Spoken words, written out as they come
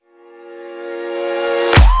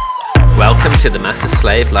Welcome to the Master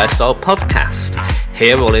Slave Lifestyle Podcast.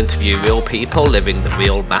 Here we'll interview real people living the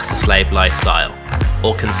real Master Slave lifestyle,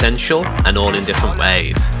 all consensual and all in different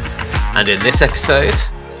ways. And in this episode...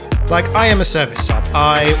 Like, I am a service sub.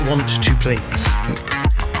 I want to please.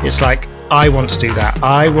 It's like, I want to do that.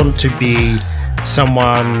 I want to be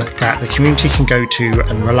someone that the community can go to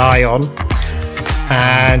and rely on.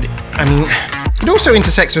 And, I mean... It also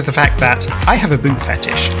intersects with the fact that I have a boot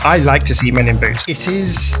fetish. I like to see men in boots. It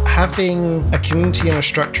is having a community and a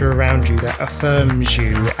structure around you that affirms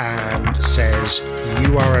you and says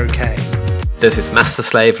you are okay. This is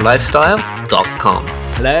MasterSlaveLifestyle.com.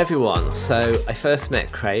 Hello everyone. So I first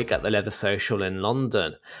met Craig at the Leather Social in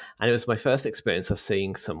London, and it was my first experience of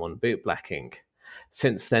seeing someone bootblacking.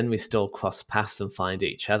 Since then, we still cross paths and find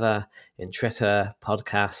each other in Twitter,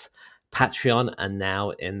 podcasts, Patreon, and now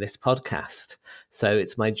in this podcast. So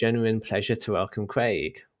it's my genuine pleasure to welcome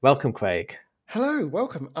Craig. Welcome, Craig. Hello,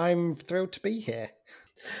 welcome. I'm thrilled to be here.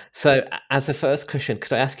 So as a first question,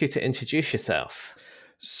 could I ask you to introduce yourself?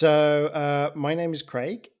 So my name is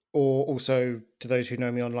Craig, or also to those who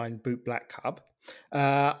know me online, Bootblack Cub.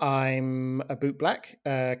 I'm a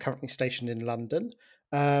bootblack, currently stationed in London.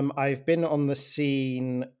 I've been on the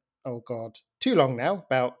scene, too long now,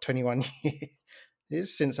 about 21 years.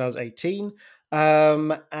 Since I was 18.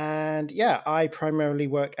 And yeah, I primarily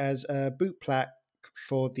work as a bootblack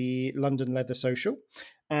for the London Leather Social.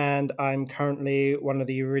 And I'm currently one of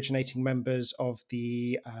the originating members of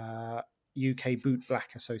the UK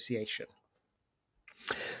Bootblack Association.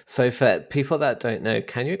 So for people that don't know,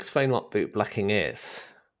 can you explain what bootblacking is?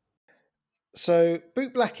 So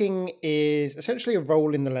bootblacking is essentially a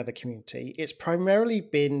role in the leather community. It's primarily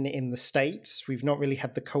been in the States. We've not really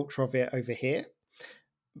had the culture of it over here.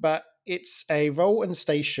 But it's a role and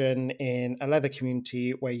station in a leather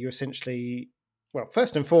community where you essentially, well,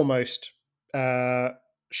 first and foremost,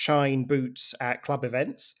 shine boots at club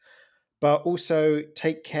events, but also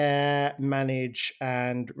take care, manage,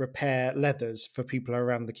 and repair leathers for people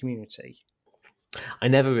around the community. I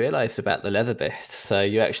never realised about the leather bit. So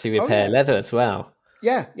you actually repair leather as well?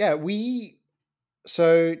 Yeah.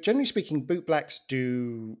 So generally speaking, bootblacks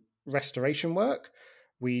do restoration work.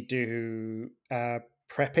 We do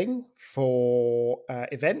prepping for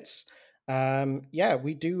events.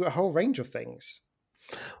 We do a whole range of things.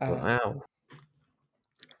 Wow.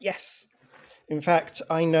 Yes. In fact,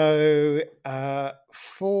 I know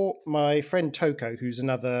for my friend Toko, who's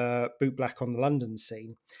another bootblack on the London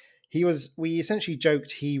scene, we essentially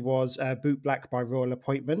joked he was a bootblack by royal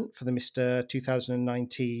appointment for the Mr.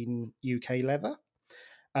 2019 UK leather.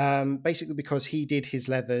 Basically because he did his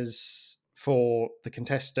leathers for the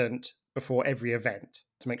contestant before every event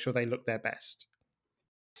to make sure they look their best.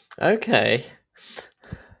 Okay.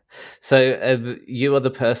 So you are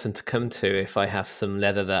the person to come to if I have some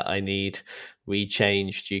leather that I need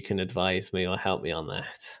rechanged. You can advise me or help me on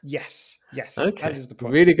that. Yes. Okay. That is the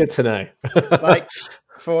point. Really good to know.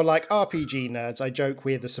 For RPG nerds, I joke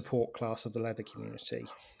we're the support class of the leather community.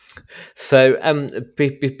 So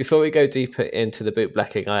before we go deeper into the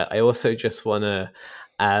bootblacking, I also just want to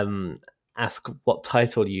ask what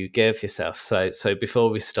title you give yourself. So before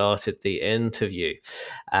we started the interview,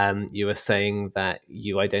 you were saying that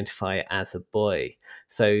you identify as a boy.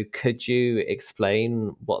 So could you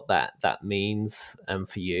explain what that means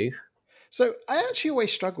for you? So I actually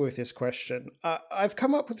always struggle with this question. I've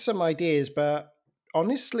come up with some ideas, but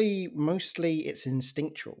honestly, mostly it's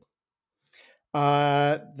instinctual.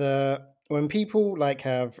 When people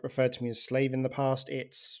have referred to me as slave in the past,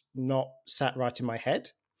 it's not sat right in my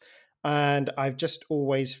head. And I've just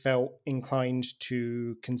always felt inclined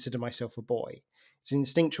to consider myself a boy. It's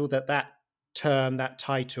instinctual that term, that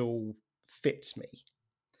title fits me.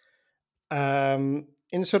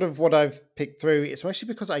 In sort of what I've picked through, it's mostly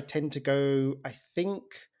because I tend to go, I think,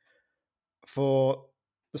 for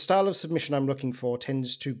the style of submission I'm looking for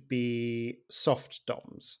tends to be soft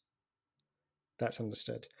doms. That's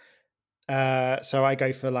understood. So I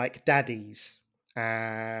go for daddies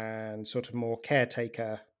and sort of more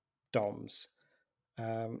caretaker doms.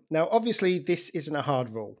 Now, obviously, this isn't a hard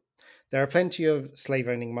rule. There are plenty of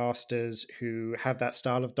slave-owning masters who have that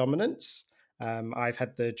style of dominance. I've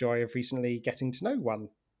had the joy of recently getting to know one.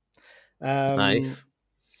 Nice.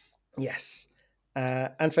 Yes.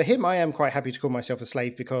 And for him, I am quite happy to call myself a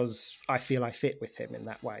slave because I feel I fit with him in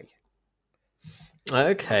that way.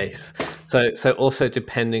 Okay. So also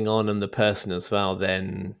depending on the person as well,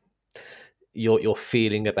 then your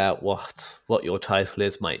feeling about what your title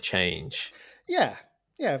is might change. Yeah,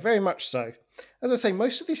 very much so. As I say,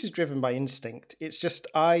 most of this is driven by instinct. It's just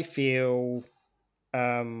I feel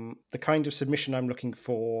the kind of submission I'm looking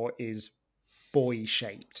for is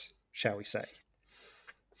boy-shaped. shall we say.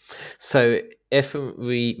 So if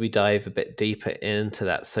we dive a bit deeper into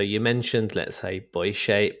that, so you mentioned, let's say, boy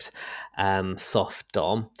shaped, soft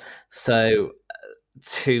dom. So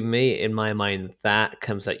to me, in my mind, that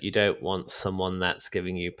comes that you don't want someone that's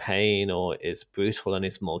giving you pain or is brutal and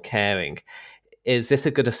is more caring. Is this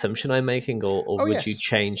a good assumption I'm making, or Oh, would you yes.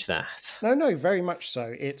 change that? No, no, very much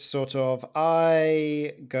so. It's sort of,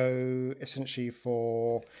 I go essentially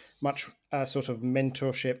for much sort of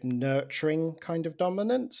mentorship, nurturing kind of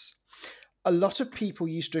dominance. A lot of people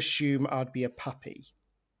used to assume I'd be a puppy.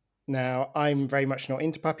 Now, I'm very much not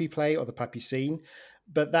into puppy play or the puppy scene,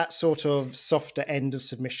 but that sort of softer end of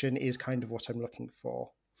submission is kind of what I'm looking for.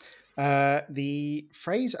 The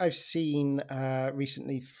phrase I've seen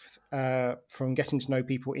recently from getting to know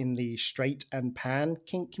people in the straight and pan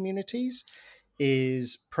kink communities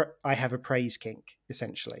is I have a praise kink,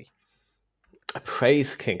 essentially. A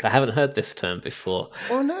praise kink. I haven't heard this term before.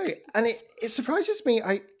 Well, no, and it surprises me.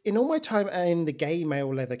 In all my time in the gay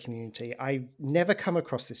male leather community, I've never come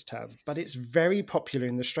across this term, but it's very popular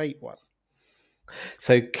in the straight one.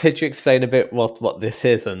 So could you explain a bit what this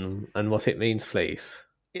is and what it means, please?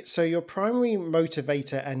 So your primary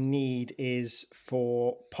motivator and need is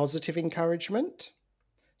for positive encouragement.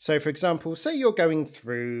 So, for example, say you're going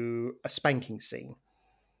through a spanking scene.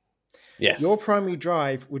 Your Yes. primary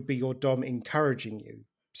drive would be your Dom encouraging you,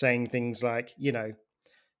 saying things like,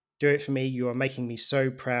 do it for me. You are making me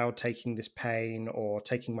so proud taking this pain or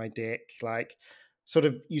taking my dick. Like, sort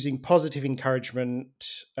of using positive encouragement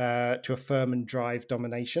to affirm and drive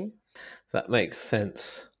domination. That makes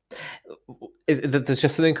sense. There's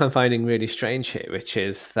just something I'm finding really strange here, which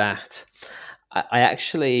is that I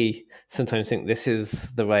actually sometimes think this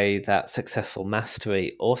is the way that successful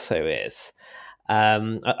mastery also is.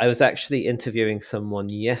 I was actually interviewing someone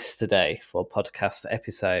yesterday for a podcast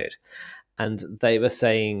episode, and they were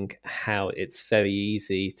saying how it's very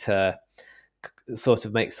easy to sort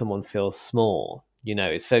of make someone feel small. You know,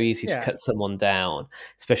 it's very easy to Yeah. cut someone down,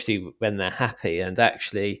 especially when they're happy. And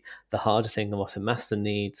actually, the harder thing and what a master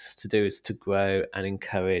needs to do is to grow and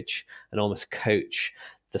encourage and almost coach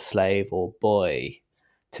the slave or boy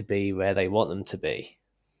to be where they want them to be.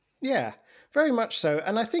 Yeah, very much so.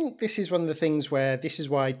 And I think this is one of the things where this is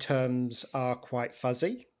why terms are quite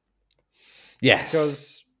fuzzy. Yes,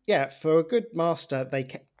 Because, yeah, for a good master,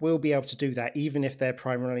 will be able to do that, even if their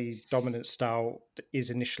primarily dominant style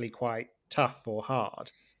is initially quite tough or hard.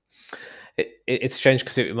 it's strange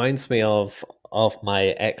because it reminds me of my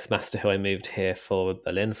ex master who I moved here for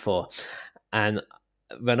Berlin for, and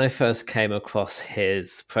when I first came across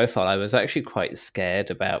his profile, I was actually quite scared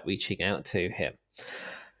about reaching out to him.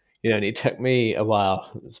 You know, and it took me a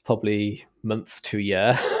while. It was probably months to a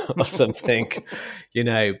year or something, you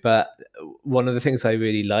know. But one of the things I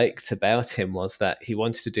really liked about him was that he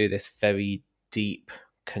wanted to do this very deep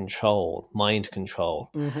control, mind control,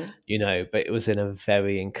 Hmm. you know, but it was in a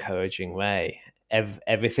very encouraging way.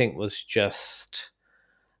 Everything was just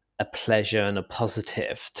a pleasure and a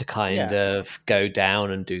positive to kind Yeah. of go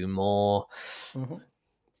down and do more, Hmm.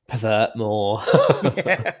 pervert more.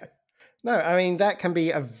 Yeah. No, I mean, that can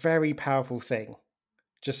be a very powerful thing.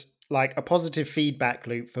 Just like a positive feedback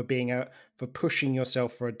loop for for pushing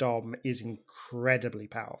yourself for a Dom is incredibly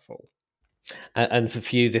powerful. And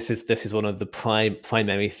for you, this is one of the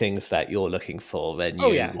primary things that you're looking for when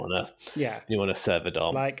Oh, yeah. Yeah. you wanna serve a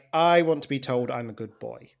dom. Like, I want to be told I'm a good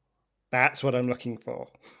boy. That's what I'm looking for.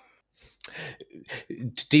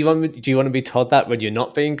 Do you want to be told that when you're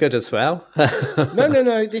not being good as well? No, no,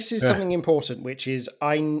 no. This is Yeah. something important, which is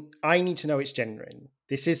I need to know it's genuine.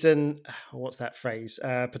 This isn't what's that phrase?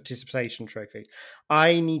 Participation trophy.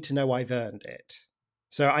 I need to know I've earned it.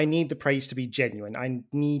 So I need the praise to be genuine. I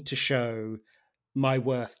need to show my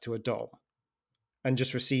worth to a dom and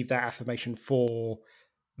just receive that affirmation for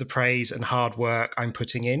the praise and hard work I'm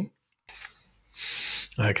putting in.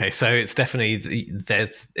 Okay, so it's definitely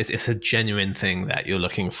it's a genuine thing that you're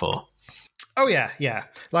looking for. Oh yeah, yeah.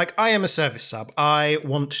 Like I am a service sub. I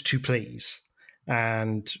want to please,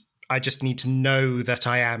 and I just need to know that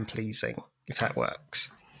I am pleasing. If that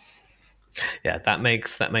works. Yeah, that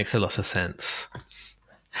makes a lot of sense.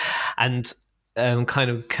 And kind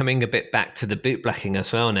of coming a bit back to the bootblacking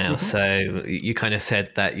as well now. Hmm. So you kind of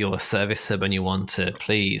said that you're a service sub and you want to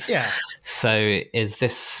please. Yeah. So is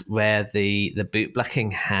this where the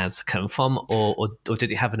bootblacking has come from, or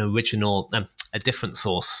did it have an original, a different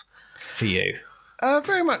source for you?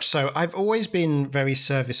 Very much so. I've always been very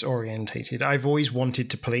service orientated. I've always wanted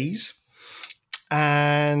to please.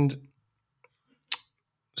 And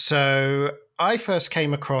so I first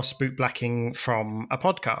came across bootblacking from a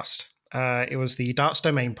podcast. It was the Darts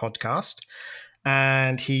Domain podcast.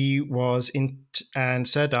 and and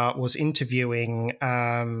Serdar was interviewing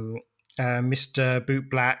Mr.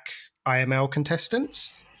 Bootblack IML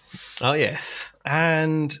contestants. Oh, yes.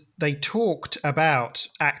 And they talked about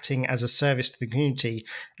acting as a service to the community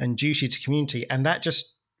and duty to community. And that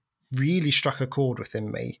just really struck a chord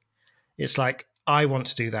within me. It's like, I want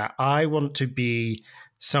to do that. I want to be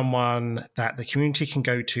someone that the community can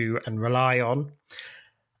go to and rely on.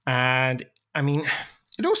 And I mean,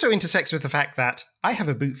 it also intersects with the fact that I have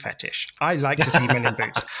a boot fetish. I like to see men in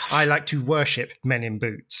boots. I like to worship men in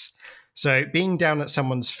boots. So being down at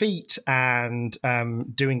someone's feet and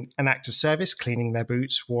doing an act of service, cleaning their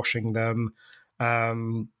boots, washing them,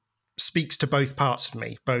 speaks to both parts of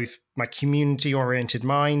me, both my community-oriented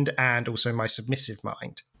mind and also my submissive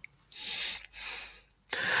mind.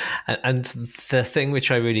 And the thing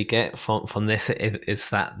which I really get from this is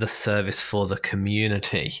that the service for the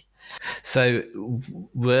community. So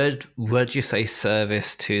would you say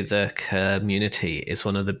service to the community is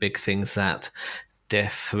one of the big things that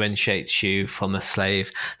differentiates you from a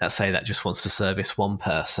slave that just wants to service one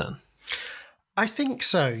person? I think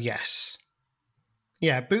so, yes.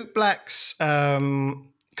 Yeah, bootblacks,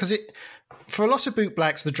 because for a lot of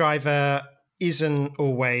bootblacks, the driver isn't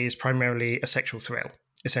always primarily a sexual thrill,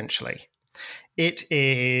 essentially. It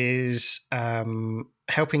is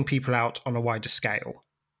helping people out on a wider scale.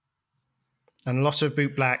 And a lot of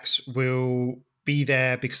bootblacks will be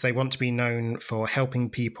there because they want to be known for helping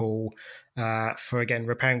people, for, again,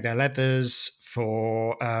 repairing their leathers,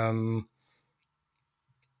 for...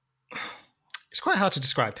 it's quite hard to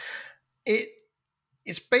describe.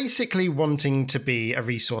 It's basically wanting to be a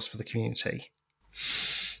resource for the community.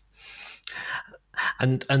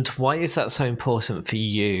 And why is that so important for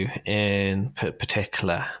you in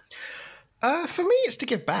particular? For me, it's to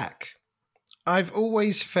give back. I've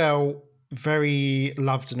always felt very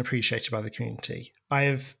loved and appreciated by the community. I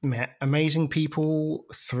have met amazing people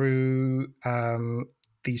through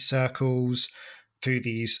these circles, through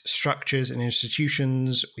these structures and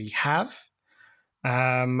institutions we have.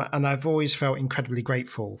 And I've always felt incredibly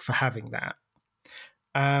grateful for having that.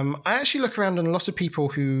 I actually look around and a lot of people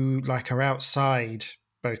who are outside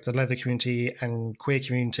both the leather community and queer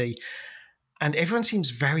community, and everyone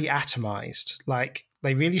seems very atomized. Like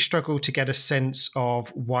they really struggle to get a sense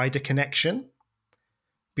of wider connection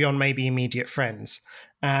beyond maybe immediate friends.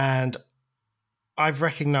 And I've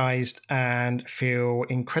recognized and feel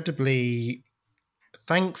incredibly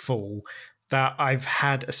thankful that I've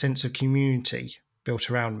had a sense of community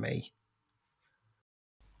built around me.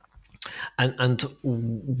 And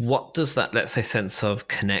what does that, let's say, sense of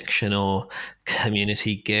connection or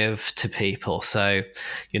community give to people? So,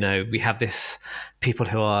 we have this people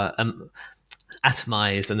who are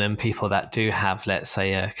atomized, and then people that do have, let's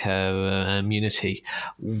say, a community.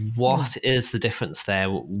 What is the difference there?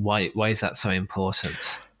 Why is that so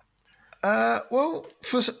important? Well,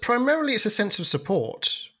 primarily it's a sense of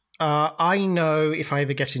support. I know if I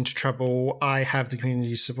ever get into trouble, I have the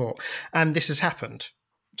community's support. And this has happened.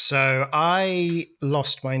 So I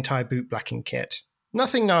lost my entire bootblacking kit.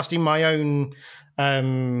 Nothing nasty, my own.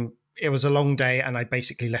 It was a long day and I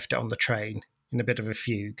basically left it on the train in a bit of a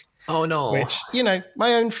fugue. Oh, no. Which,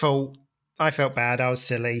 my own fault. I felt bad. I was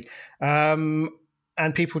silly. And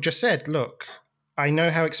people just said, look, I know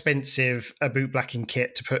how expensive a bootblacking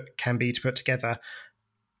kit can be to put together.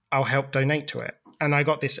 I'll help donate to it. And I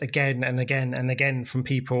got this again and again and again from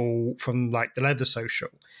people from the Leather Social.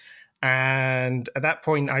 And at that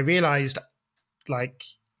point, I realized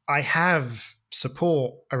I have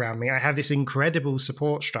support around me. I have this incredible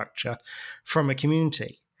support structure from a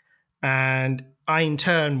community. And I, in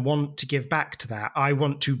turn, want to give back to that. I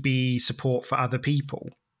want to be support for other people.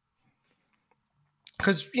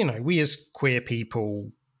 Because, we as queer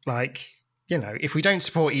people, if we don't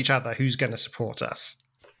support each other, who's going to support us?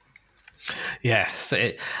 Yes,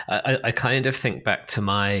 I kind of think back to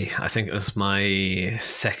I think it was my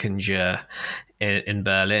second year in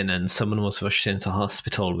Berlin, and someone was rushed into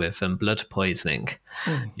hospital with blood poisoning,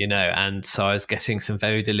 and so I was getting some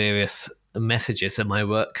very delirious messages, and my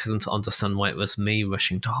work couldn't understand why it was me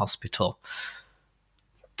rushing to hospital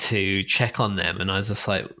to check on them, and I was just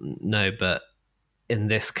like, no, but in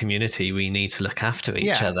this community, we need to look after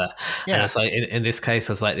each other. Yeah. And I was like, in this case,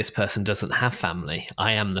 I was like, this person doesn't have family.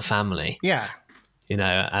 I am the family. Yeah.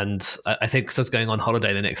 And I think because I was going on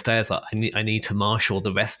holiday the next day, I was like, I need to marshal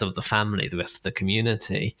the rest of the family, the rest of the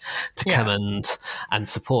community to come and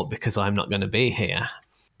support, because I'm not going to be here.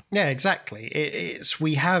 Yeah, exactly.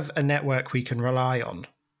 We have a network we can rely on.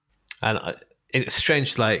 And it's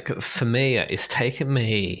strange. Like for me, it's taken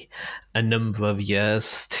me a number of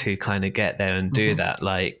years to kind of get there and do Hmm. that.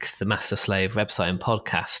 Like the Master Slave website and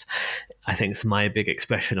podcast, I think it's my big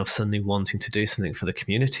expression of suddenly wanting to do something for the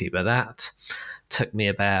community. But that took me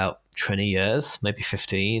about 20 years, maybe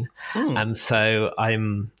 15. Mm. So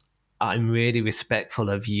I'm really respectful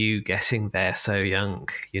of you getting there so young.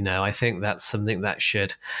 I think that's something that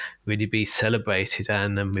should really be celebrated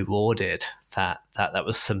and then rewarded. That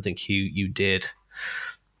was something you did,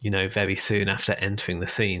 very soon after entering the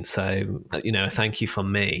scene. So, thank you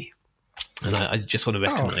from me. And I just want to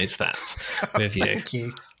Oh, recognize that with you. thank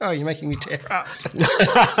you. Oh, you're making me tear up.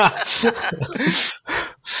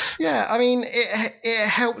 Yeah, I mean, it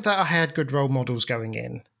helped that I had good role models going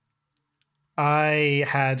in. I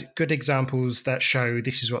had good examples that show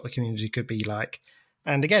this is what the community could be like.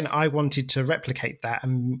 And again, I wanted to replicate that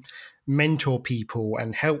and mentor people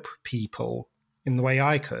and help people in the way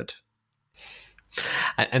I could.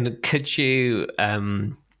 And could you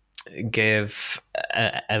give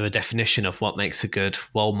a definition of what makes a good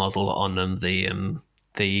role model on the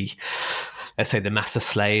let's say the master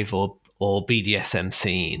slave or BDSM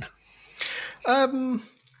scene?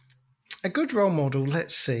 A good role model,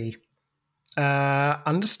 let's see.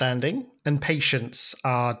 Understanding and patience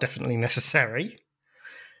are definitely necessary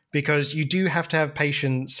because you do have to have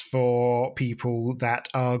patience for people that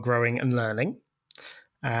are growing and learning.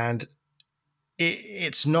 And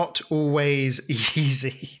it's not always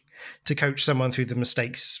easy to coach someone through the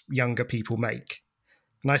mistakes younger people make.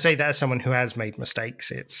 And I say that as someone who has made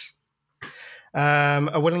mistakes. It's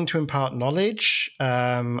are willing to impart knowledge,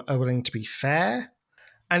 are willing to be fair,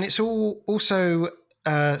 and it's also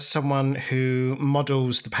someone who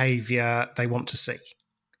models the behavior they want to see.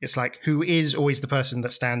 It's like who is always the person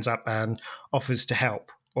that stands up and offers to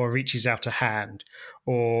help or reaches out a hand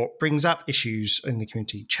or brings up issues in the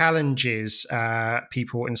community, challenges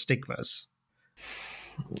people and stigmas.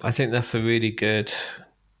 I think that's a really good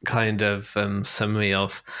kind of summary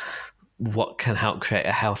of what can help create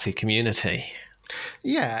a healthy community.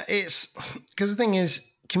 Yeah, it's because the thing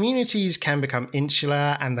is, communities can become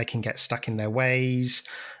insular and they can get stuck in their ways.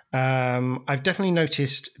 I've definitely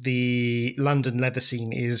noticed the London leather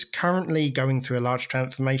scene is currently going through a large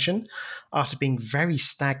transformation after being very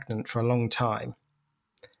stagnant for a long time.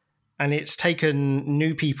 And it's taken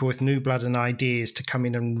new people with new blood and ideas to come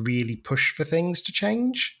in and really push for things to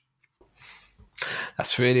change.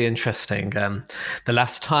 That's really interesting. The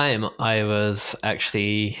last time I was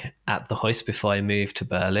actually at the hoist before I moved to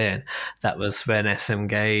Berlin, that was when SM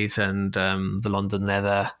Gaze and the London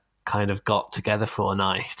Leather kind of got together for a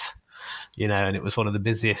night. And it was one of the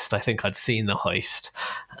busiest I think I'd seen the hoist,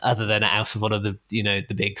 other than out of one of the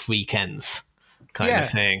the big weekends kind of Yeah.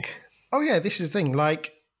 thing. Oh, yeah, this is the thing.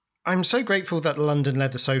 Like, I'm so grateful that the London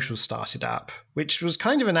Leather Social started up, which was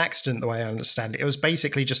kind of an accident, the way I understand it. It was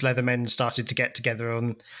basically just Leathermen started to get together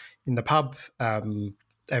in the pub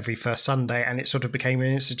every first Sunday, and it sort of became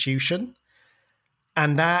an institution.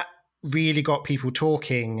 And that really got people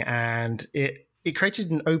talking, and it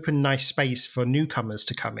created an open, nice space for newcomers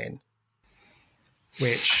to come in,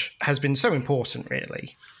 which has been so important,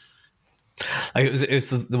 really. It was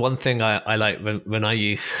the one thing I like when I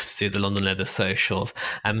used to do the London Leather Social.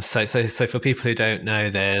 So for people who don't know,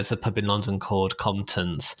 there's a pub in London called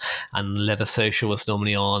Compton's, and Leather Social was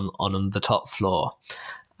normally on the top floor.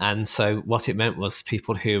 And so what it meant was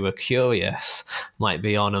people who were curious might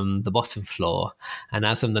be on the bottom floor. And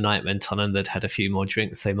as the night went on and they'd had a few more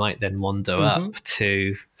drinks, they might then wander up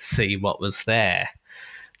to see what was there.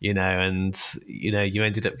 And you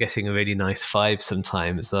ended up getting a really nice vibe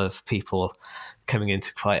sometimes of people coming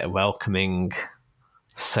into quite a welcoming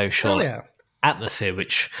social Oh, yeah. atmosphere,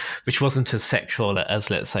 which wasn't as sexual as,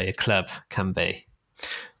 let's say, a club can be.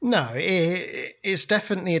 No, it's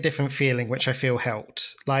definitely a different feeling, which I feel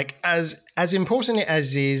helped. Like as important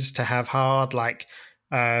as it is to have hard like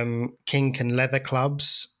kink and leather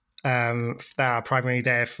clubs that are primarily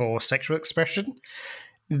there for sexual expression,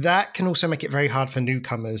 that can also make it very hard for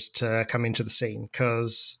newcomers to come into the scene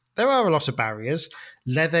because there are a lot of barriers.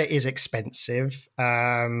 Leather is expensive.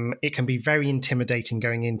 It can be very intimidating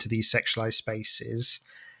going into these sexualized spaces.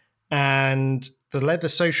 And the Leather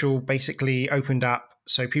Social basically opened up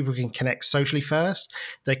so people can connect socially first.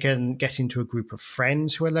 They can get into a group of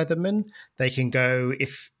friends who are leathermen. They can go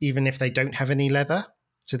even if they don't have any leather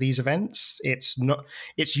to these events. It's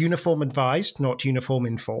uniform advised, not uniform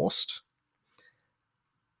enforced.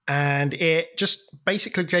 And it just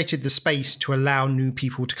basically created the space to allow new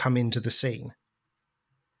people to come into the scene.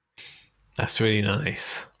 That's really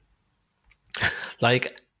nice.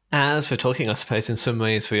 Like, As we're talking, I suppose in some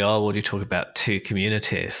ways we are already talking about two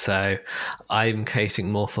communities. So I'm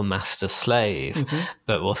catering more for master slave,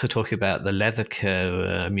 but we're also talking about the leather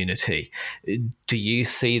community. Do you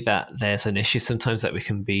see that there's an issue sometimes that we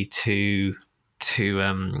can be too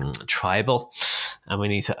tribal and we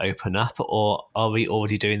need to open up, or are we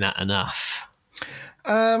already doing that enough?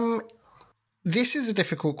 This is a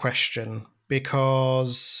difficult question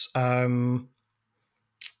because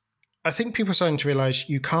I think people are starting to realize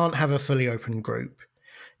you can't have a fully open group.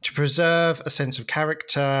 To preserve a sense of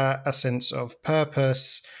character, a sense of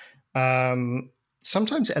purpose,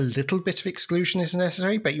 sometimes a little bit of exclusion is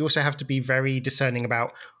necessary, but you also have to be very discerning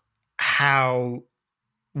about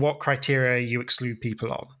what criteria you exclude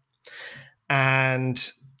people on. And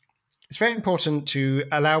it's very important to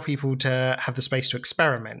allow people to have the space to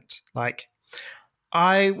experiment. Like,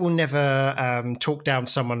 I will never talk down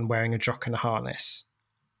someone wearing a jock and a harness,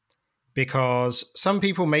 because some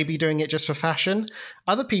people may be doing it just for fashion.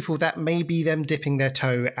 Other people, that may be them dipping their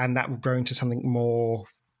toe, and that will grow into something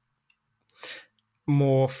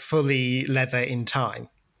more fully leather in time.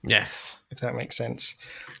 Yes. If that makes sense.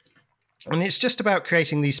 And it's just about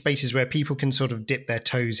creating these spaces where people can sort of dip their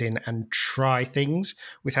toes in and try things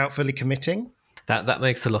without fully committing. That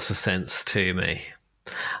makes a lot of sense to me.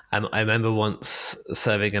 I remember once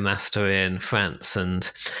serving a master in France,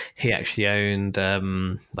 and he actually owned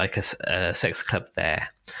like a sex club there.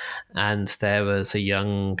 And there was a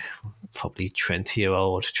young, probably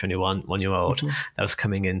 20-year-old, 21-year-old that was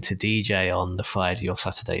coming in to DJ on the Friday or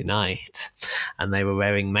Saturday night. And they were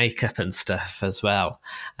wearing makeup and stuff as well.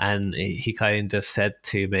 And he kind of said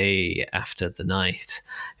to me after the night,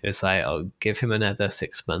 he was like, "Oh, give him another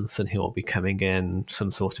 6 months and he will be coming in some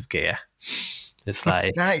sort of gear." It's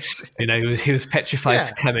like, nice. He was petrified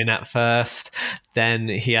to come in at first. Then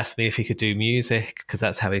he asked me if he could do music, because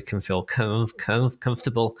that's how he can feel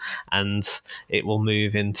comfortable, and it will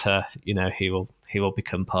move into, he will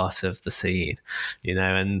become part of the scene,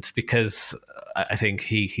 and because I think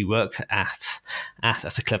he worked at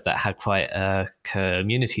a club that had quite a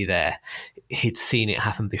community there, he'd seen it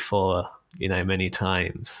happen before, many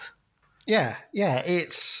times. Yeah,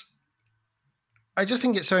 I just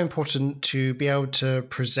think it's so important to be able to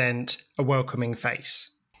present a welcoming face.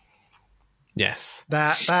 Yes.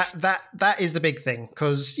 That is the big thing,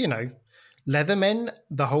 because, Leathermen,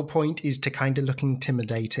 the whole point is to kind of look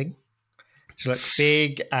intimidating, to look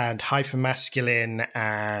big and hypermasculine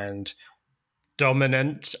and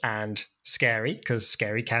dominant and scary, because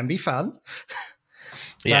scary can be fun.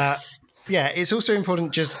 Yes. Yeah, it's also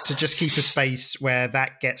important to keep a space where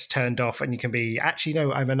that gets turned off and you can be, actually,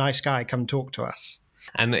 no, I'm a nice guy, come talk to us.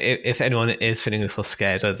 And if anyone is feeling a little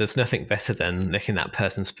scared, there's nothing better than licking that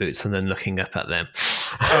person's boots and then looking up at them.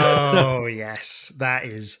 Oh, yes, that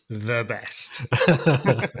is the best.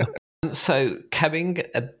 So coming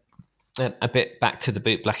a bit back to the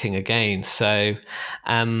bootblacking again. So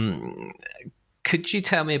could you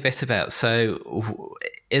tell me a bit about,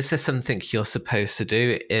 is there something you're supposed to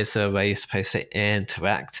do? Is there a way you're supposed to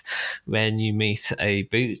interact when you meet a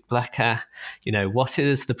bootblacker? What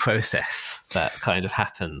is the process that kind of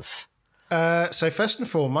happens? So first and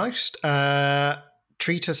foremost,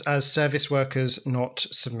 treat us as service workers, not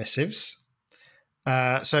submissives.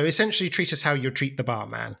 So essentially treat us how you treat the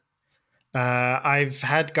barman. I've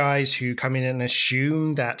had guys who come in and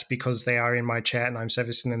assume that because they are in my chair and I'm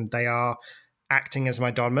servicing them, they are acting as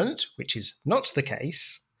my dominant, which is not the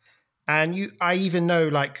case. And I even know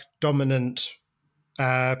dominant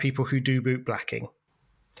people who do bootblacking.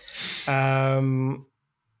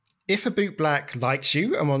 If a bootblack likes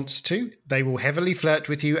you and wants to, they will heavily flirt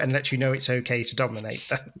with you and let you know it's okay to dominate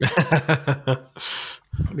them.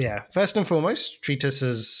 Yeah, first and foremost, treat us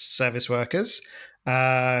as service workers.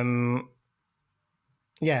 When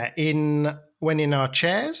in our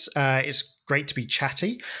chairs, it's great to be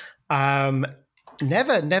chatty.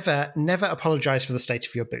 Never apologize for the state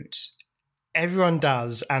of your boots. Everyone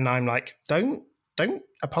does, and I'm like, don't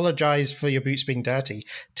apologize for your boots being dirty.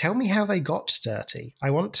 Tell me how they got dirty.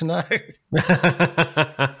 I want to know.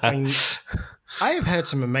 I mean, I have heard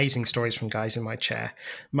some amazing stories from guys in my chair.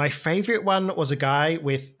 My favorite one was a guy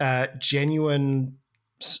with genuine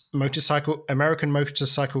American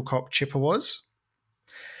motorcycle cop Chippewas.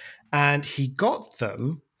 And he got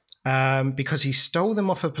them because he stole them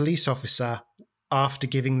off a police officer after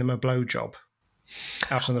giving them a blowjob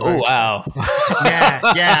out on the road. Oh, wow.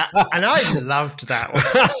 Yeah. And I loved that one.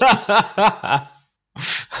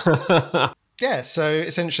 Yeah, so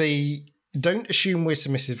essentially, don't assume we're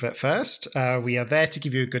submissive at first. We are there to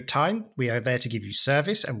give you a good time. We are there to give you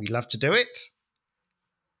service, and we love to do it.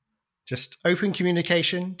 Just open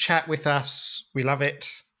communication, chat with us. We love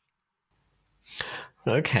it.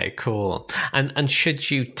 Okay, cool. And should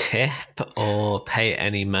you tip or pay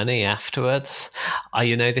any money afterwards?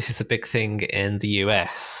 You know, this is a big thing in the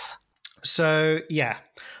US. So yeah,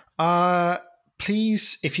 uh,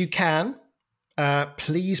 please, if you can,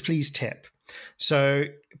 please tip. So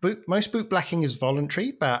most boot blacking is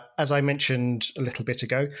voluntary, but as I mentioned a little bit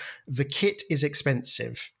ago, the kit is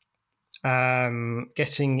expensive.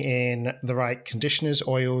 Getting in the right conditioners,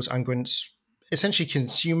 oils, unguents, essentially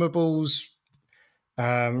consumables,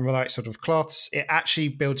 right sort of cloths, it actually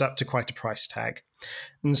builds up to quite a price tag.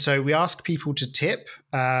 And so we ask people to tip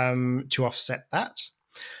to offset that.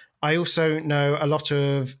 I also know a lot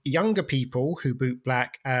of younger people who boot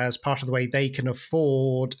black as part of the way they can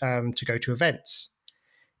afford to go to events.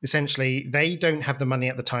 Essentially, they don't have the money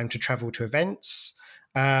at the time to travel to events,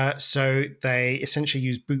 so they essentially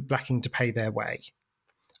use boot blacking to pay their way.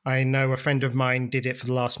 I know a friend of mine did it for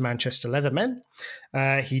the last Manchester Leathermen.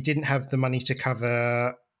 He didn't have the money to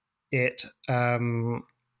cover it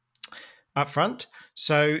up front,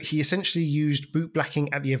 so he essentially used boot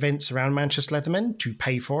blacking at the events around Manchester Leathermen to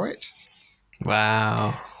pay for it.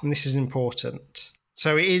 Wow. And this is important.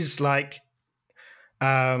 So it is like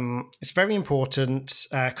it's very important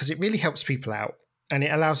because it really helps people out and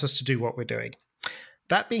it allows us to do what we're doing.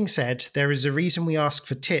 That being said, there is a reason we ask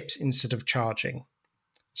for tips instead of charging.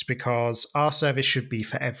 It's because our service should be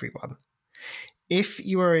for everyone. If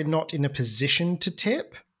you are not in a position to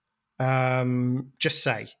tip, just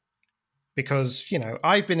say. Because, you know,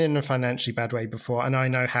 I've been in a financially bad way before and I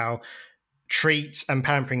know how treats and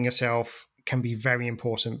pampering yourself can be very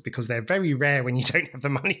important because they're very rare when you don't have the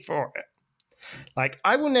money for it. Like,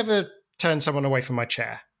 I will never turn someone away from my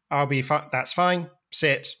chair. I'll be fine. That's fine.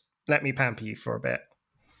 Sit. Let me pamper you for a bit.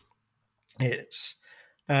 It's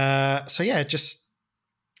so yeah, just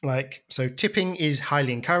like so. Tipping is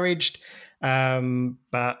highly encouraged,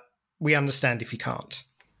 but we understand if you can't.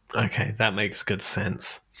 Okay, that makes good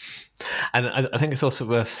sense. And I think it's also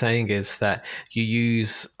worth saying is that you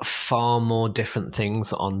use far more different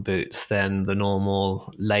things on boots than the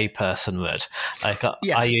normal layperson would. Like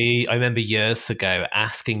Yeah. I remember years ago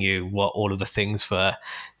asking you what all of the things were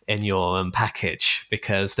in your package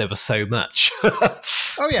because there was so much.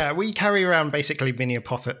 Oh yeah, we carry around basically mini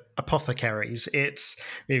apothecaries.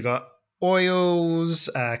 We've got oils,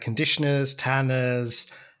 conditioners,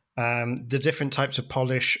 tanners, the different types of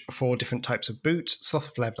polish for different types of boots,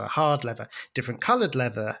 soft leather, hard leather, different coloured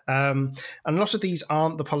leather. And a lot of these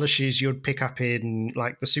aren't the polishes you'd pick up in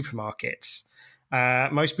like the supermarkets.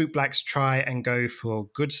 Most boot blacks try and go for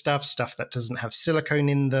good stuff that doesn't have silicone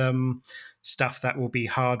in them, stuff that will be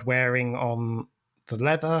hard wearing on the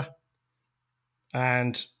leather.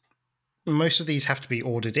 And most of these have to be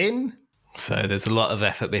ordered in. So there's a lot of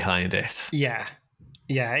effort behind it. Yeah.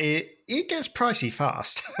 Yeah, it gets pricey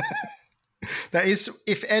fast. That is,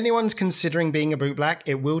 if anyone's considering being a boot black,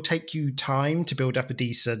 it will take you time to build up a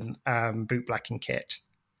decent boot blacking kit.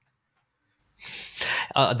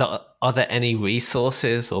 Are there any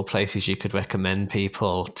resources or places you could recommend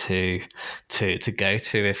people to go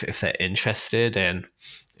to if they're interested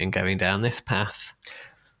in going down this path?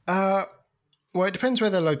 Well, it depends where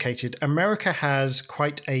they're located. America has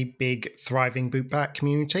quite a big, thriving boot black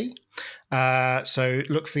community. So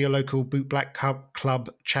look for your local boot black club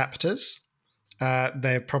chapters.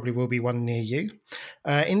 There probably will be one near you.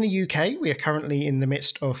 In the UK, we are currently in the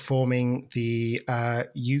midst of forming the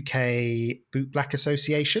UK Boot Black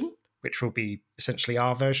Association, which will be essentially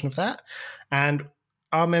our version of that. And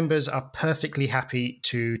our members are perfectly happy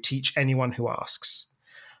to teach anyone who asks.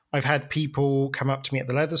 I've had people come up to me at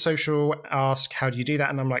the Leather Social, ask, how do you do that?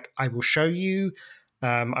 And I'm like, I will show you.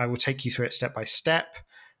 I will take you through it step by step.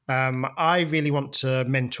 I really want to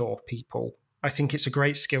mentor people. I think it's a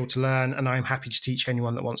great skill to learn, and I'm happy to teach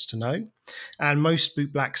anyone that wants to know. And most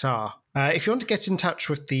boot blacks are. If you want to get in touch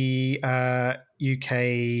with the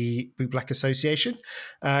UK Boot Black Association,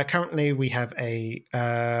 currently we have a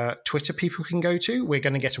Twitter people can go to. We're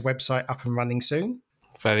going to get a website up and running soon.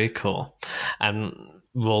 Very cool. And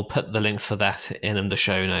we'll put the links for that in the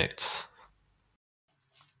show notes.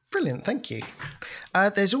 Brilliant, thank you.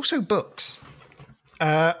 There's also books.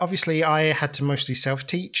 Obviously, I had to mostly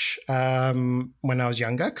self-teach when I was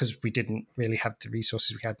younger because we didn't really have the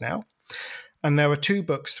resources we had now. And there were two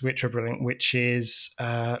books which are brilliant, which is,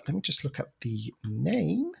 let me just look up the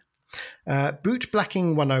name.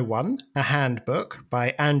 Bootblacking 101, a handbook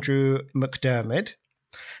by Andrew McDermott.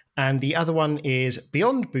 And the other one is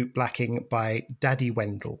Beyond Bootblacking by Daddy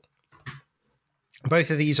Wendell.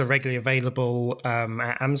 Both of these are regularly available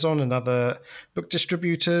at Amazon and other book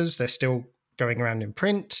distributors. They're still going around in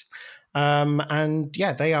print. And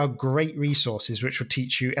yeah, they are great resources which will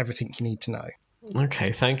teach you everything you need to know.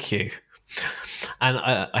 Okay, thank you. And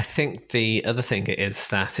I think the other thing is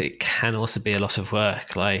that it can also be a lot of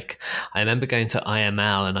work. Like, I remember going to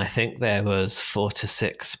IML, and I think there was 4 to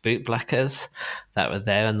 6 bootblackers that were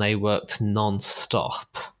there, and they worked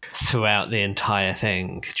non-stop throughout the entire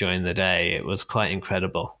thing during the day. It was quite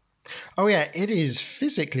incredible. Oh yeah, it is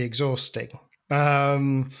physically exhausting.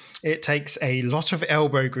 It takes a lot of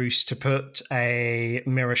elbow grease to put a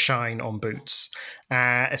mirror shine on boots,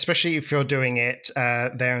 especially if you're doing it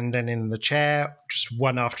there and then in the chair, just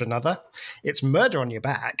one after another. It's murder on your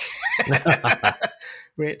back,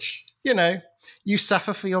 which, you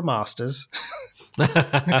suffer for your masters. But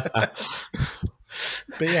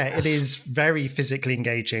yeah, it is very physically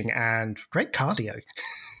engaging and great cardio.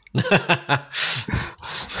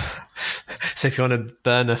 So if you want to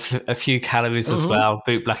burn a few calories as Mhm. well,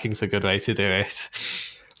 bootblacking's a good way to do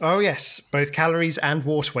it. Oh, yes, both calories and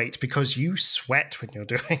water weight because you sweat when you're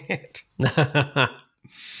doing it.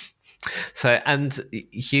 So, and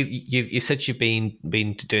you said you've been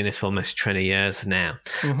doing this for almost 20 years now.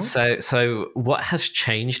 Mhm. So what has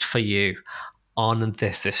changed for you on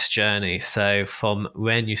this journey? So from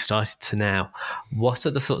when you started to now, what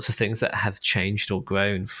are the sorts of things that have changed or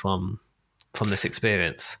grown from this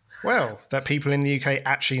experience? Well, that people in the UK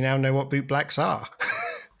actually now know what bootblacks are.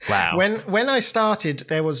 Wow. When I started,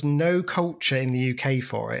 there was no culture in the UK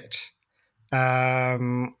for it.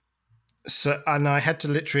 And I had to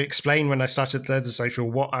literally explain when I started Leather Social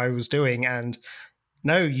what I was doing. And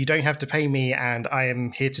no, you don't have to pay me, and I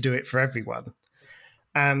am here to do it for everyone.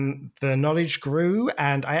 And the knowledge grew,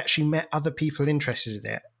 and I actually met other people interested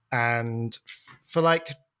in it. And for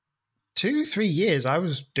like 2, 3 years, I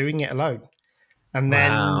was doing it alone. And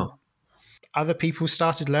then Wow. other people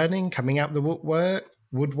started learning, coming out the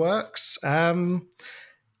woodworks.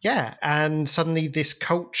 Yeah, and suddenly this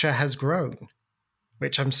culture has grown,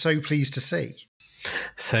 which I'm so pleased to see.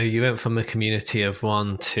 So you went from a community of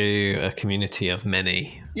one to a community of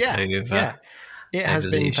many Yeah, over yeah, it has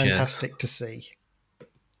over been these years. fantastic to see.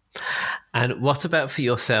 And what about for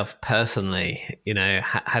yourself personally?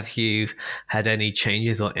 Have you had any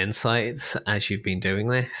changes or insights as you've been doing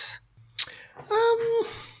this? Um,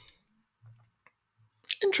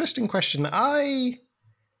 Interesting question. The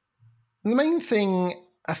main thing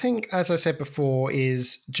I think, as I said before,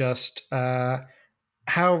 is just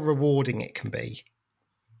how rewarding it can be.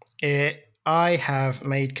 I have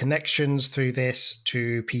made connections through this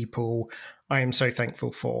to people I am so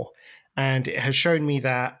thankful for. And it has shown me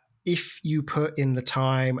that if you put in the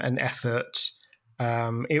time and effort,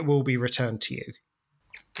 it will be returned to you.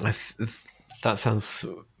 I that sounds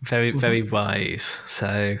very, Mhm. very wise.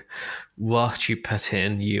 So, what you put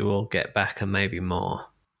in, you will get back and maybe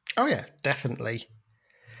more. Oh, yeah, definitely.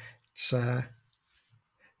 It's,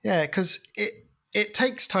 yeah, because it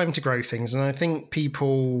takes time to grow things. And I think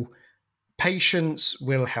patience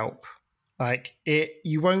will help. Like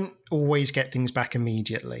you won't always get things back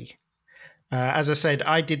immediately. As I said,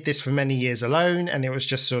 I did this for many years alone, and it was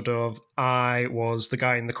just sort of I was the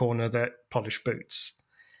guy in the corner that polished boots.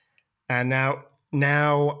 And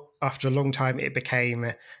now after a long time, it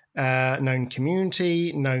became a known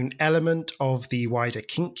community, known element of the wider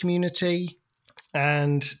kink community,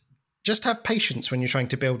 and just have patience when you're trying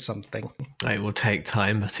to build something. It will take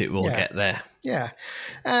time, but it will Yeah, get there. yeah,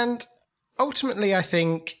 and ultimately, I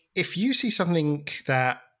think if you see something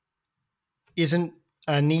that isn't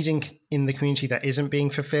needing in the community, that isn't being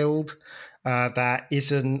fulfilled, that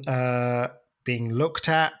isn't being looked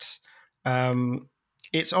at, um,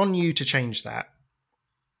 it's on you to change that.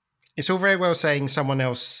 It's all very well saying someone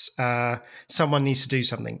needs to do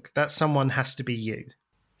something. That someone has to be you.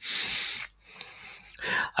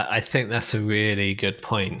 I think that's a really good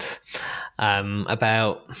point.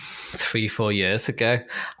 About 3, 4 years ago,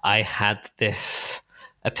 I had this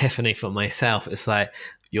epiphany for myself. It's like,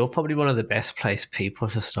 you're probably one of the best placed people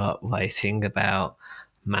to start writing about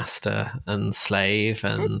master and slave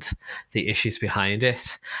and the issues behind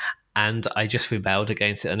it. And I just rebelled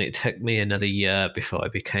against it. And it took me another year before I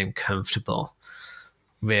became comfortable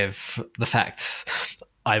with the fact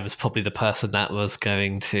I was probably the person that was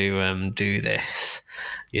going to do this,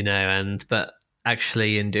 but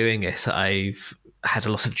actually in doing it, I've had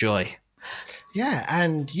a lot of joy. Yeah,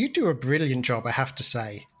 and you do a brilliant job, I have to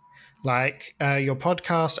say. Like your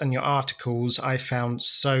podcast and your articles, I found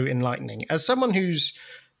so enlightening. As someone who's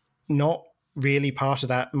not really part of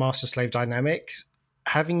that master slave dynamic,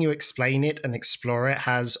 having you explain it and explore it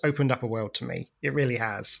has opened up a world to me. It really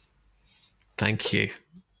has. Thank you.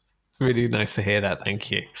 Really nice to hear that. Thank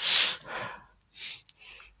you.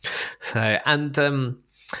 So, and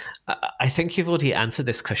I think you've already answered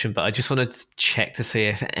this question, but I just wanted to check to see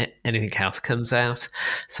if anything else comes out.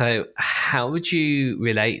 So, how would you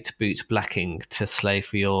relate bootblacking to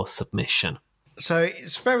slavery or submission? So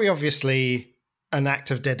it's very obviously an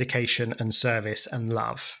act of dedication and service and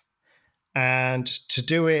love. And to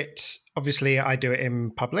do it, obviously, I do it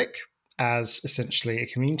in public as essentially a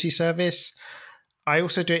community service. I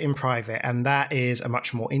also do it in private, and that is a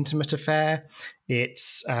much more intimate affair.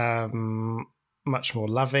 It's much more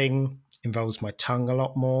loving, involves my tongue a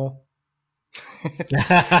lot more.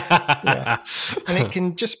 Yeah. And it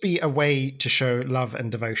can just be a way to show love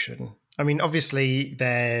and devotion. I mean, obviously,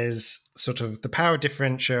 there's sort of the power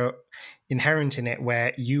differential inherent in it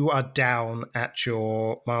where you are down at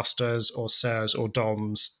your master's or sir's or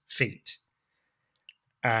dom's feet.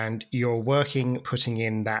 And you're working, putting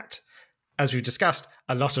in that, as we've discussed,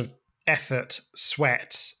 a lot of effort,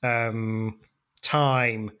 sweat,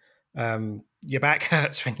 time. Your back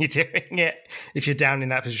hurts when you're doing it if you're down in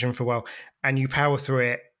that position for a while, and you power through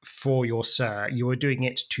it for your sir. You are doing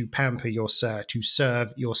it to pamper your sir, to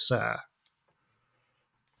serve your sir.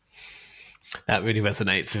 That really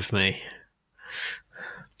resonates with me.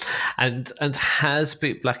 And has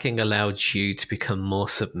bootblacking allowed you to become more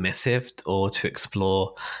submissive or to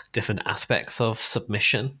explore different aspects of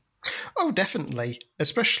submission? Oh, definitely,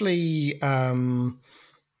 especially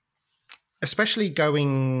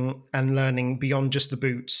going and learning beyond just the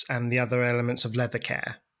boots and the other elements of leather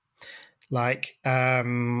care. Like,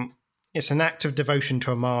 it's an act of devotion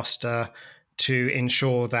to a master to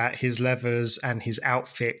ensure that his leathers and his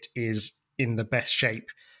outfit is in the best shape,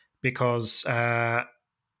 because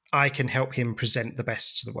I can help him present the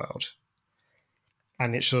best to the world.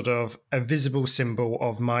 And it's sort of a visible symbol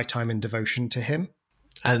of my time and devotion to him.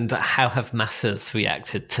 And how have masses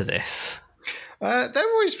reacted to this? They're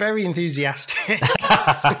always very enthusiastic.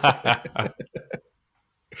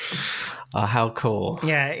 Oh, how cool.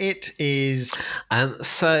 Yeah, it is.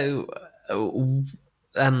 So,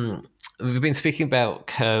 we've been speaking about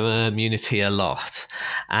community a lot,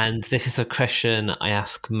 and this is a question I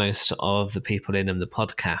ask most of the people in the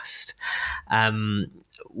podcast.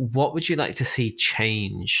 What would you like to see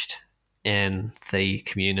changed in the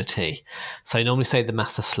community? So I normally say the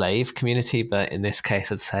master slave community, but in this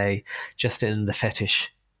case I'd say just in the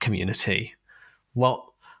fetish community. What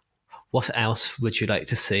else would you like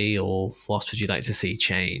to see, or what would you like to see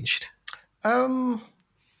changed? From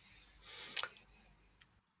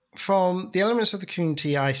the elements of the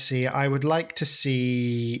community I see, I would like to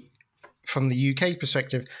see, from the UK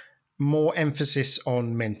perspective, more emphasis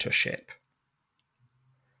on mentorship.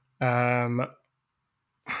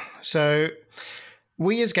 So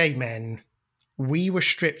we as gay men, we were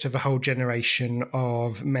stripped of a whole generation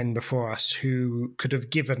of men before us who could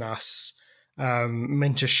have given us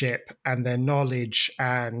mentorship and their knowledge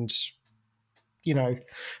and,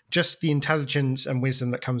 just the intelligence and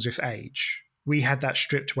wisdom that comes with age. We had that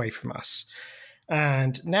stripped away from us.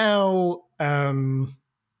 And now, my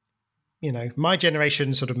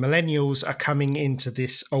generation, sort of millennials, are coming into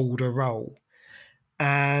this older role.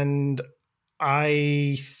 And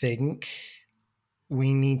I think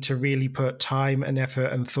we need to really put time and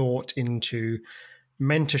effort and thought into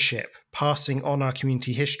mentorship, passing on our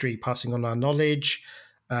community history, passing on our knowledge,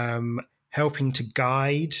 helping to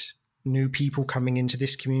guide new people coming into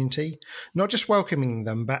this community, not just welcoming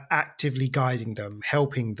them, but actively guiding them,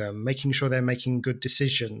 helping them, making sure they're making good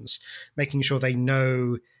decisions, making sure they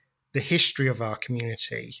know the history of our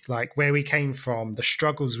community, like where we came from, the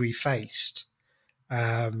struggles we faced.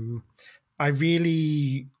 I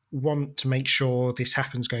really want to make sure this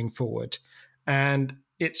happens going forward. And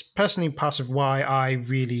it's personally part of why I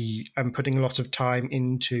really am putting a lot of time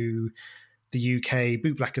into the UK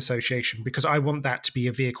Bootblack Association, because I want that to be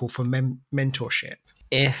a vehicle for mentorship.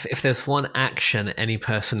 If there's one action any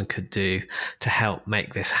person could do to help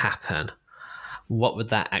make this happen, what would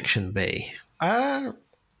that action be?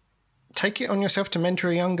 Take it on yourself to mentor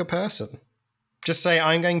a younger person. Just say,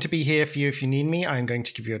 I'm going to be here for you if you need me. I'm going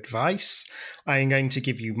to give you advice. I'm going to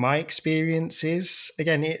give you my experiences.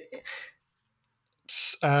 Again,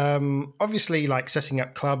 it's obviously like setting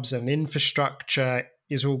up clubs and infrastructure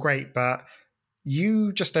is all great, but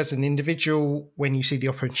you just as an individual, when you see the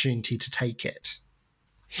opportunity to take it.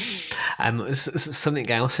 Something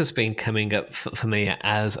else has been coming up for me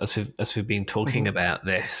as we've been talking about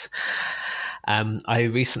this. I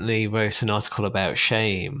recently wrote an article about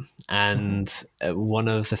shame, and one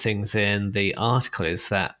of the things in the article is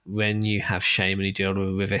that when you have shame and you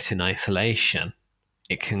deal with it in isolation,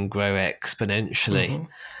 it can grow exponentially.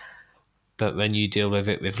 But when you deal with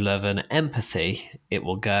it with love and empathy, it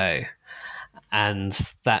will go. And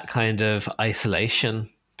that kind of isolation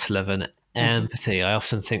love and empathy. I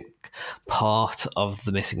often think part of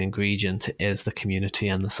the missing ingredient is the community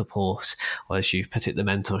and the support, or as you've put it, the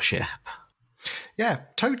mentorship. Yeah,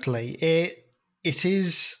 totally. It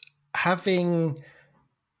is having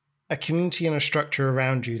a community and a structure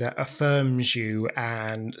around you that affirms you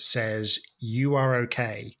and says you are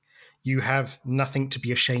okay. You have nothing to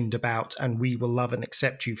be ashamed about, and we will love and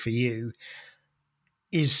accept you for you,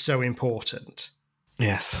 is so important.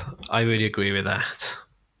 Yes, I really agree with that.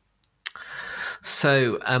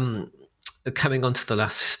 So, coming on to the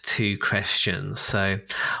last two questions. So,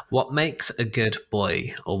 what makes a good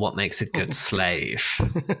boy, or what makes a good slave?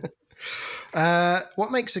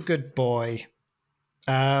 What makes a good boy?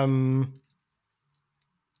 An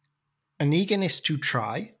eagerness to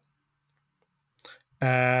try.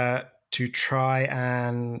 And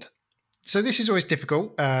so this is always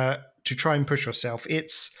difficult to try and push yourself.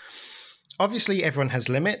 It's obviously everyone has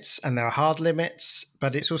limits, and there are hard limits,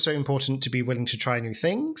 but it's also important to be willing to try new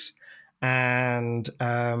things and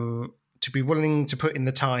to be willing to put in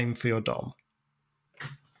the time for your dom.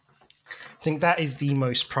 I think that is the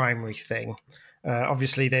most primary thing.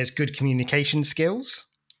 Obviously, there's good communication skills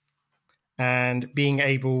and being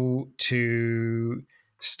able to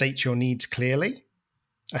state your needs clearly.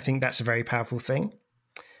 I think that's a very powerful thing.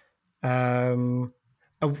 I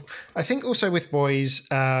think also with boys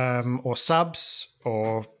or subs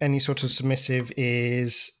or any sort of submissive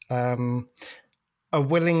is a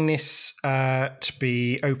willingness to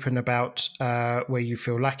be open about where you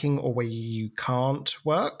feel lacking or where you can't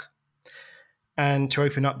work, and to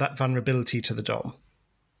open up that vulnerability to the dom.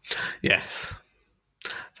 Yes,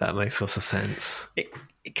 that makes lots of sense. It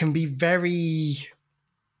can be very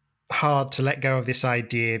hard to let go of this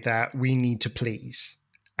idea that we need to please.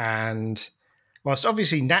 And whilst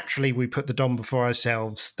obviously naturally we put the dom before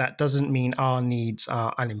ourselves, that doesn't mean our needs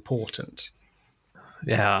are unimportant.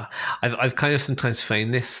 Yeah, I've kind of sometimes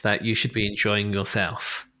found this, that you should be enjoying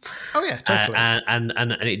yourself. Oh yeah, totally. And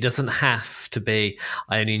it doesn't have to be,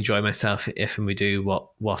 I only enjoy myself if and we do what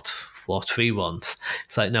we want.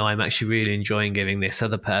 It's like, no, I'm actually really enjoying giving this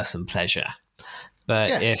other person pleasure. But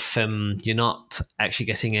yes, if you're not actually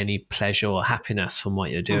getting any pleasure or happiness from what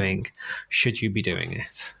you're doing, should you be doing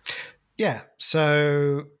it? Yeah,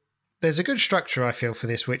 so there's a good structure, I feel, for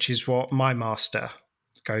this, which is what my master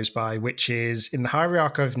goes by, which is in the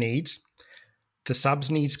hierarchy of needs, the sub's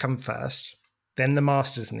needs come first, then the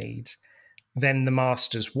master's needs, then the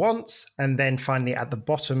master's wants, and then finally at the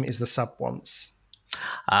bottom is the sub wants.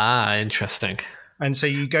 Ah, interesting. And so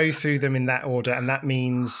you go through them in that order, and that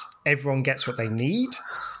means everyone gets what they need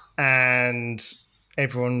and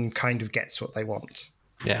everyone kind of gets what they want.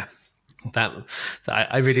 Yeah.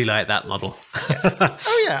 I really like that model. Yeah.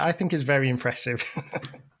 Oh yeah, I think it's very impressive.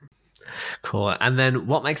 Cool. And then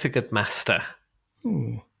what makes a good master?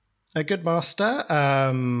 A good master,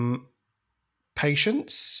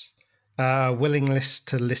 patience, willingness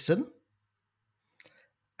to listen,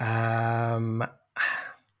 a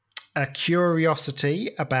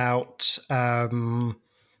curiosity about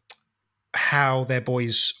how their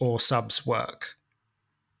boys or subs work.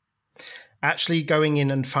 Actually going in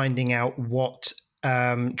and finding out what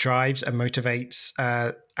drives and motivates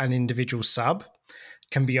an individual sub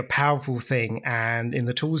can be a powerful thing. And in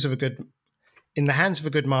the hands of a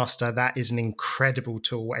good master, that is an incredible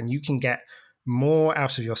tool. And you can get more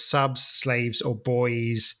out of your subs, slaves, or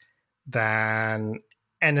boys than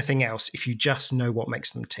anything else if you just know what makes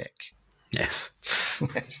them tick. Yes.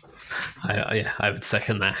 I would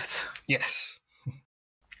second that. Yes.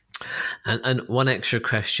 And one extra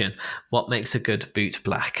question: what makes a good boot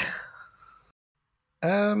black?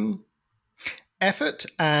 Effort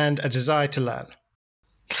and a desire to learn.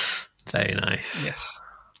 Very nice. Yes.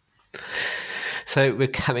 So we're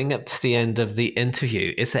coming up to the end of the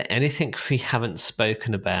interview. Is there anything we haven't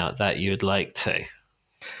spoken about that you would like to?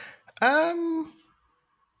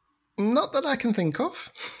 Not that I can think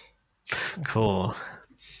of. Cool.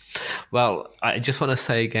 Well, I just want to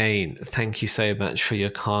say again, thank you so much for your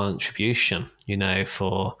contribution,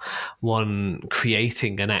 for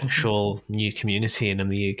creating an actual new community in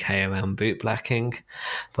the UK around bootblacking,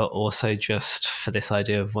 but also just for this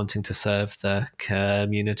idea of wanting to serve the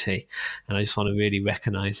community. And I just want to really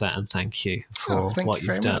recognise that and thank you for what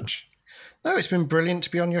you've done. Much. No, it's been brilliant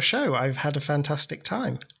to be on your show. I've had a fantastic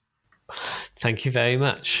time. Thank you very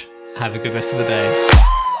much. Have a good rest of the day.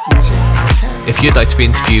 If you'd like to be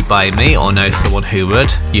interviewed by me or know someone who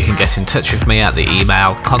would, you can get in touch with me at the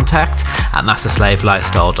email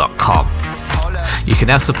contact@masterslavelifestyle.com. You can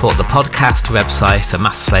now support the podcast, website and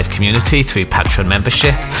Master Slave community through Patreon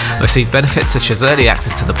membership and receive benefits such as early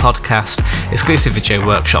access to the podcast, exclusive video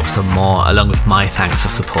workshops and more, along with my thanks for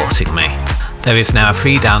supporting me. There is now a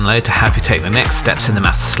free download to help you take the next steps in the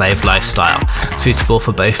Master Slave lifestyle, suitable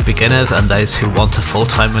for both beginners and those who want a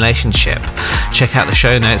full-time relationship. Check out the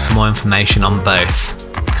show notes for more information on both.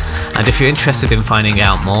 And if you're interested in finding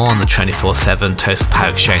out more on the 24/7 Total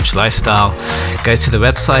Power Exchange lifestyle, go to the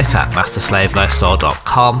website at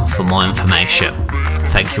mastersslavelifestyle.com for more information.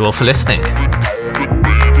 Thank you all for listening.